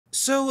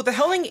So the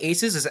Howling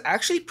Aces is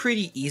actually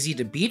pretty easy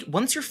to beat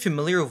once you're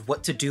familiar with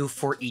what to do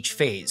for each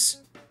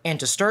phase. And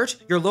to start,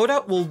 your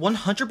loadout will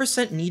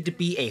 100% need to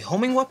be a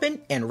homing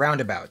weapon and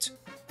roundabout.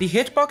 The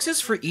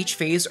hitboxes for each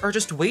phase are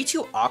just way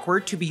too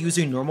awkward to be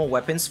using normal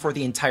weapons for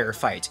the entire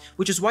fight,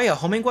 which is why a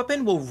homing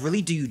weapon will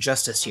really do you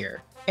justice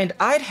here. And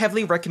I'd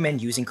heavily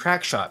recommend using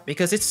Crackshot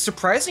because it's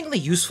surprisingly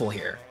useful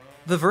here.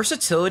 The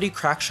versatility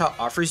Crackshot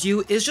offers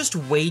you is just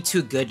way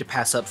too good to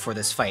pass up for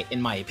this fight,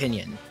 in my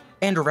opinion.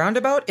 And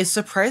Roundabout is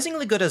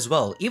surprisingly good as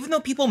well, even though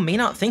people may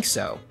not think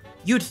so.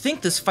 You'd think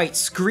this fight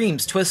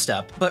screams Twist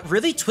Up, but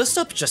really Twist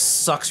Up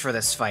just sucks for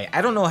this fight.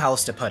 I don't know how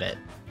else to put it.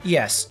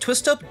 Yes,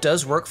 Twist Up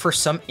does work for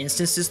some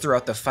instances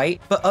throughout the fight,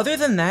 but other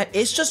than that,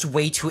 it's just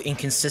way too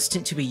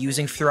inconsistent to be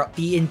using throughout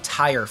the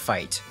entire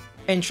fight.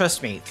 And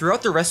trust me,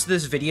 throughout the rest of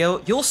this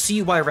video, you'll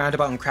see why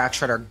Roundabout and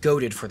Crackshot are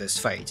goated for this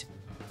fight.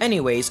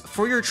 Anyways,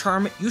 for your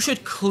charm, you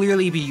should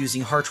clearly be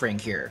using Heart Ring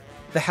here.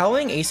 The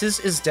Howling Aces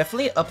is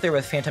definitely up there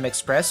with Phantom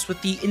Express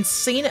with the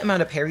insane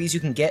amount of parries you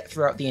can get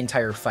throughout the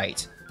entire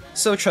fight.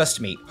 So trust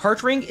me,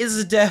 Heart Ring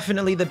is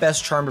definitely the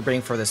best charm to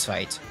bring for this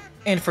fight.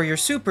 And for your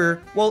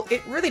super, well,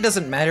 it really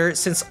doesn't matter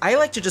since I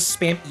like to just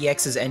spam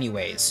EXs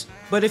anyways.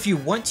 But if you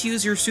want to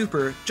use your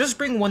super, just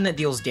bring one that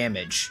deals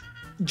damage.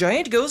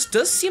 Giant Ghost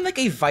does seem like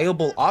a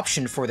viable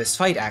option for this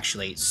fight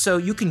actually, so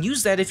you can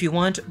use that if you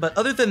want, but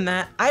other than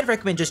that, I'd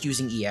recommend just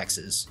using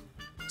EXs.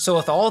 So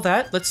with all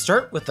that, let's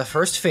start with the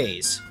first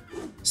phase.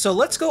 So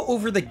let's go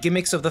over the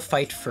gimmicks of the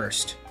fight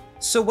first.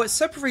 So what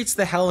separates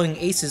the Howling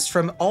Aces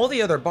from all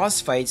the other boss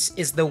fights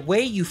is the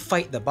way you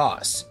fight the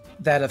boss.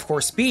 That of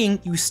course being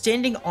you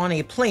standing on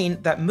a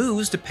plane that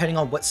moves depending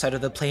on what side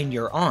of the plane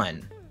you're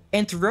on.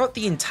 And throughout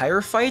the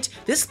entire fight,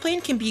 this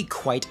plane can be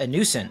quite a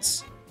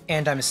nuisance.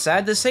 And I'm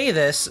sad to say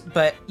this,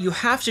 but you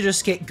have to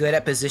just get good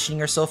at positioning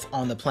yourself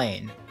on the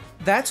plane.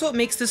 That's what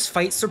makes this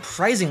fight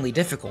surprisingly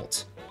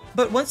difficult.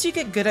 But once you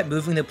get good at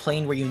moving the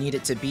plane where you need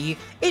it to be,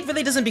 it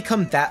really doesn't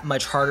become that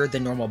much harder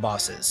than normal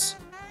bosses.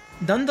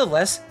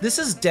 Nonetheless, this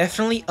is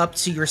definitely up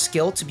to your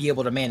skill to be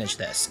able to manage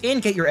this,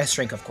 and get your S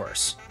rank of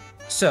course.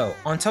 So,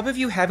 on top of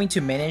you having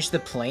to manage the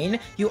plane,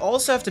 you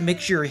also have to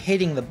make sure you're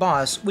hitting the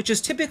boss, which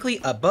is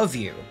typically above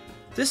you.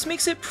 This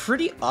makes it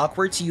pretty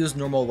awkward to use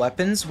normal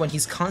weapons when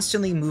he's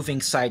constantly moving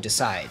side to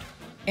side.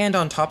 And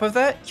on top of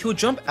that, he'll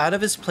jump out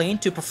of his plane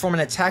to perform an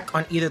attack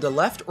on either the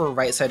left or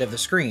right side of the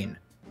screen.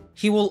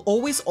 He will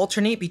always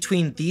alternate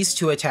between these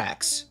two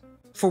attacks.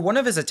 For one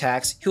of his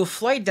attacks, he'll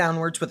fly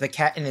downwards with the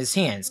cat in his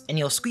hands, and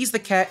he'll squeeze the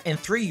cat and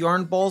 3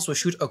 yarn balls will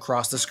shoot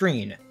across the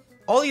screen.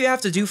 All you have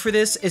to do for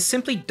this is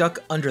simply duck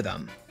under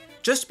them.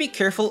 Just be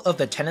careful of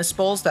the tennis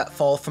balls that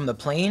fall from the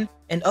plane,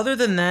 and other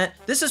than that,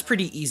 this is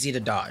pretty easy to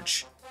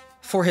dodge.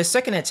 For his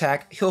second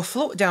attack, he'll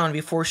float down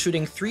before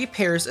shooting 3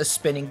 pairs of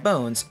spinning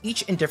bones,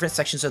 each in different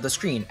sections of the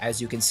screen,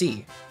 as you can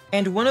see.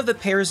 And one of the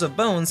pairs of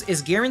bones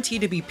is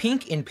guaranteed to be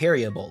pink and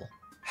parryable.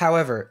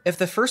 However, if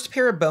the first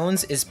pair of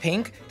bones is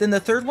pink, then the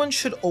third one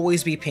should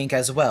always be pink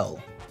as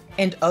well.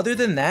 And other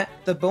than that,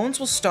 the bones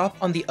will stop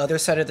on the other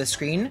side of the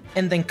screen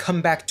and then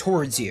come back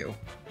towards you,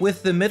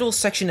 with the middle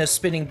section of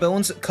spinning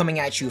bones coming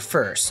at you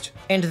first,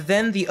 and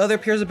then the other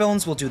pairs of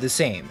bones will do the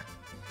same.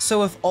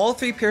 So if all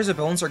 3 pairs of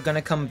bones are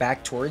gonna come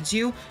back towards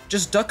you,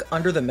 just duck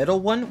under the middle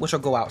one, which will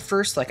go out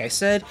first like I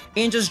said,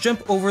 and just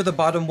jump over the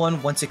bottom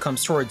one once it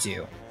comes towards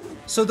you.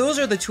 So those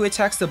are the 2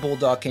 attacks the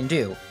Bulldog can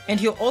do, and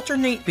he'll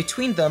alternate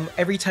between them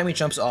every time he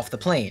jumps off the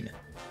plane.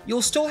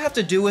 You'll still have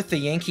to deal with the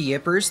Yankee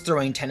Yippers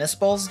throwing tennis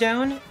balls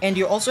down, and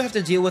you'll also have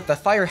to deal with the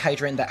fire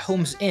hydrant that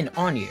homes in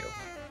on you.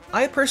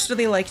 I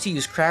personally like to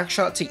use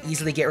Crackshot to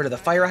easily get rid of the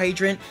fire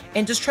hydrant,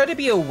 and just try to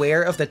be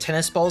aware of the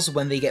tennis balls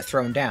when they get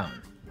thrown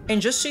down.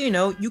 And just so you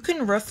know, you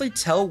can roughly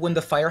tell when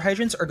the fire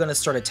hydrants are going to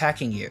start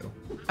attacking you.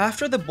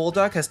 After the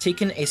Bulldog has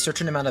taken a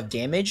certain amount of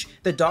damage,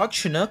 the dog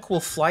Chinook will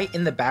fly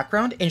in the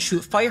background and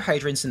shoot fire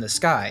hydrants in the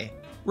sky.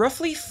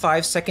 Roughly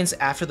 5 seconds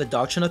after the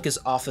dog Chinook is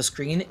off the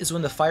screen is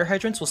when the fire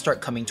hydrants will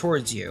start coming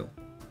towards you.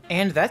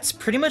 And that's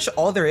pretty much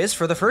all there is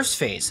for the first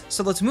phase,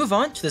 so let's move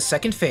on to the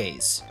second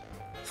phase.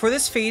 For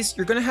this phase,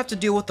 you're going to have to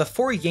deal with the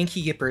 4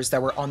 Yankee Yippers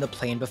that were on the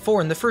plane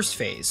before in the first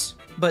phase.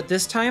 But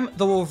this time,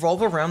 they'll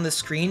revolve around the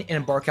screen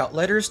and bark out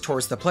letters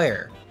towards the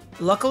player.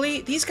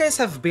 Luckily, these guys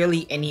have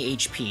barely any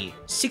HP,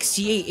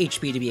 68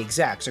 HP to be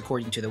exact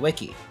according to the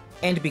wiki.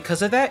 And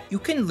because of that, you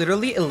can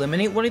literally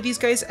eliminate one of these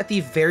guys at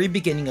the very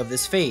beginning of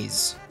this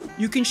phase.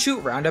 You can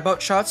shoot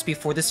roundabout shots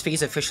before this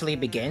phase officially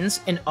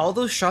begins, and all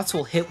those shots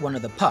will hit one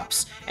of the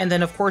pups, and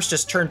then of course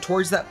just turn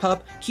towards that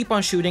pup, keep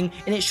on shooting,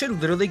 and it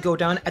should literally go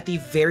down at the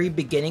very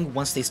beginning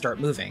once they start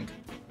moving.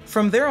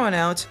 From there on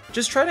out,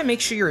 just try to make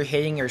sure you're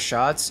hitting your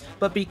shots,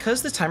 but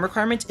because the time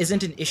requirement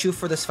isn't an issue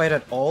for this fight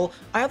at all,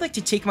 I like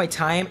to take my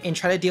time and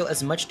try to deal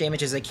as much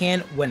damage as I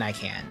can when I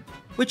can.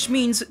 Which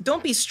means,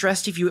 don't be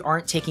stressed if you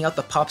aren't taking out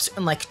the pups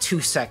in like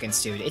 2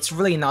 seconds, dude. It's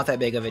really not that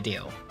big of a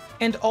deal.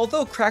 And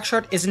although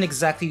Crackshot isn't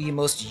exactly the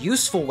most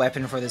useful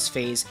weapon for this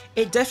phase,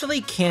 it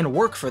definitely can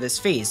work for this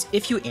phase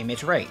if you aim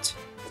it right.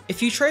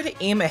 If you try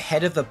to aim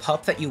ahead of the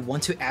pup that you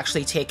want to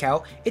actually take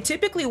out, it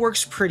typically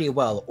works pretty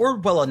well, or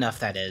well enough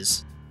that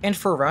is. And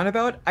for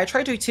Roundabout, I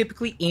try to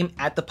typically aim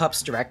at the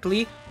pups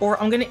directly,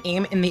 or I'm going to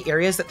aim in the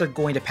areas that they're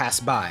going to pass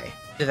by.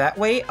 That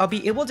way, I'll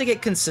be able to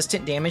get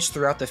consistent damage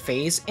throughout the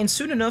phase, and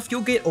soon enough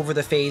you'll get over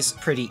the phase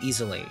pretty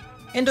easily.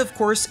 And of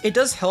course, it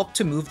does help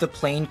to move the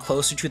plane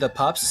closer to the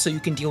pups so you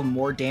can deal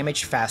more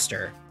damage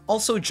faster.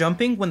 Also,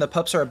 jumping when the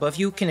pups are above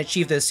you can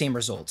achieve the same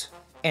result.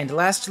 And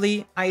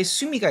lastly, I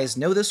assume you guys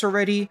know this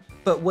already,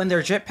 but when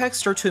their jetpacks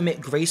start to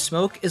emit gray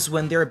smoke is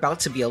when they're about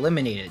to be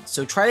eliminated,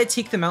 so try to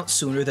take them out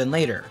sooner than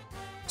later.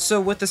 So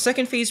with the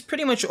second phase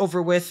pretty much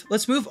over with,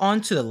 let's move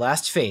on to the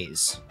last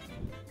phase.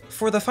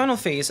 For the final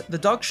phase, the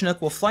dog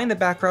Chinook will fly in the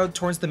background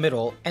towards the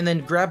middle and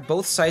then grab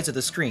both sides of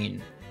the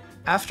screen.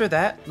 After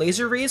that,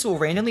 laser rays will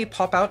randomly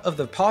pop out of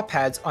the paw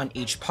pads on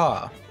each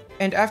paw.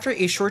 And after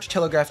a short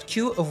telegraphed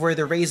cue of where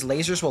the rays'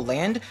 lasers will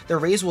land, the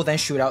rays will then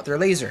shoot out their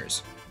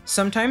lasers.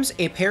 Sometimes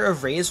a pair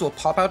of rays will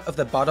pop out of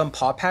the bottom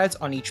paw pads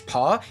on each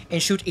paw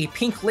and shoot a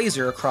pink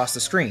laser across the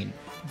screen.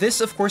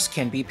 This of course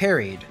can be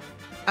parried.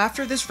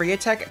 After this ray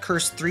attack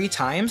occurs 3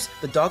 times,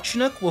 the dog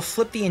Chinook will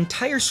flip the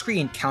entire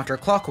screen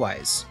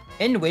counterclockwise,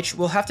 in which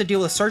we'll have to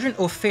deal with Sergeant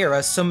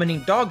O'Fara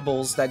summoning dog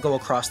bulls that go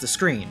across the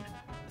screen.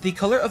 The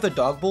color of the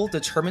dog bull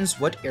determines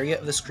what area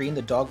of the screen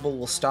the dog bull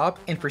will stop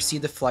and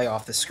proceed to fly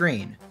off the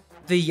screen.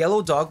 The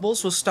yellow dog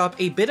bulls will stop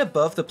a bit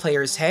above the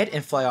player's head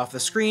and fly off the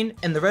screen,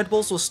 and the red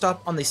bulls will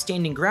stop on the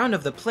standing ground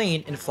of the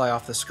plane and fly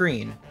off the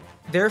screen.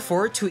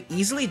 Therefore, to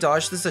easily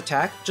dodge this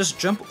attack, just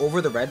jump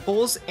over the red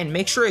bulls and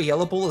make sure a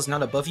yellow bull is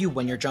not above you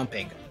when you're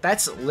jumping.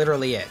 That's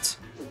literally it.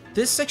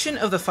 This section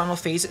of the final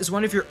phase is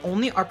one of your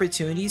only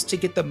opportunities to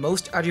get the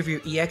most out of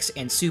your EX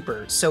and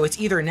Super, so it's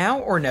either now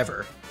or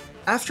never.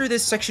 After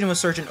this section with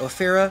Sergeant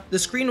O'Fara, the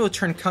screen will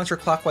turn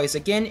counterclockwise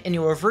again and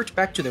you'll revert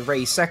back to the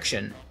Ray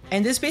section.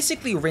 And this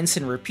basically rinse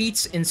and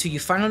repeats until you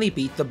finally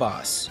beat the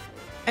boss.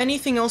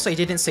 Anything else I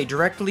didn't say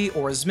directly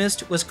or was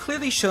missed was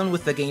clearly shown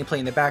with the gameplay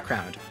in the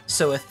background,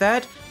 so with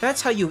that,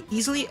 that's how you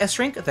easily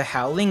S-rank the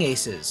Howling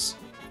Aces.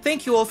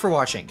 Thank you all for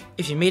watching.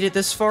 If you made it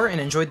this far and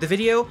enjoyed the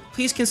video,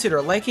 please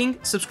consider liking,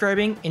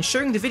 subscribing, and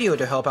sharing the video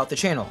to help out the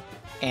channel.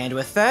 And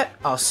with that,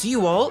 I'll see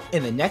you all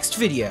in the next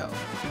video.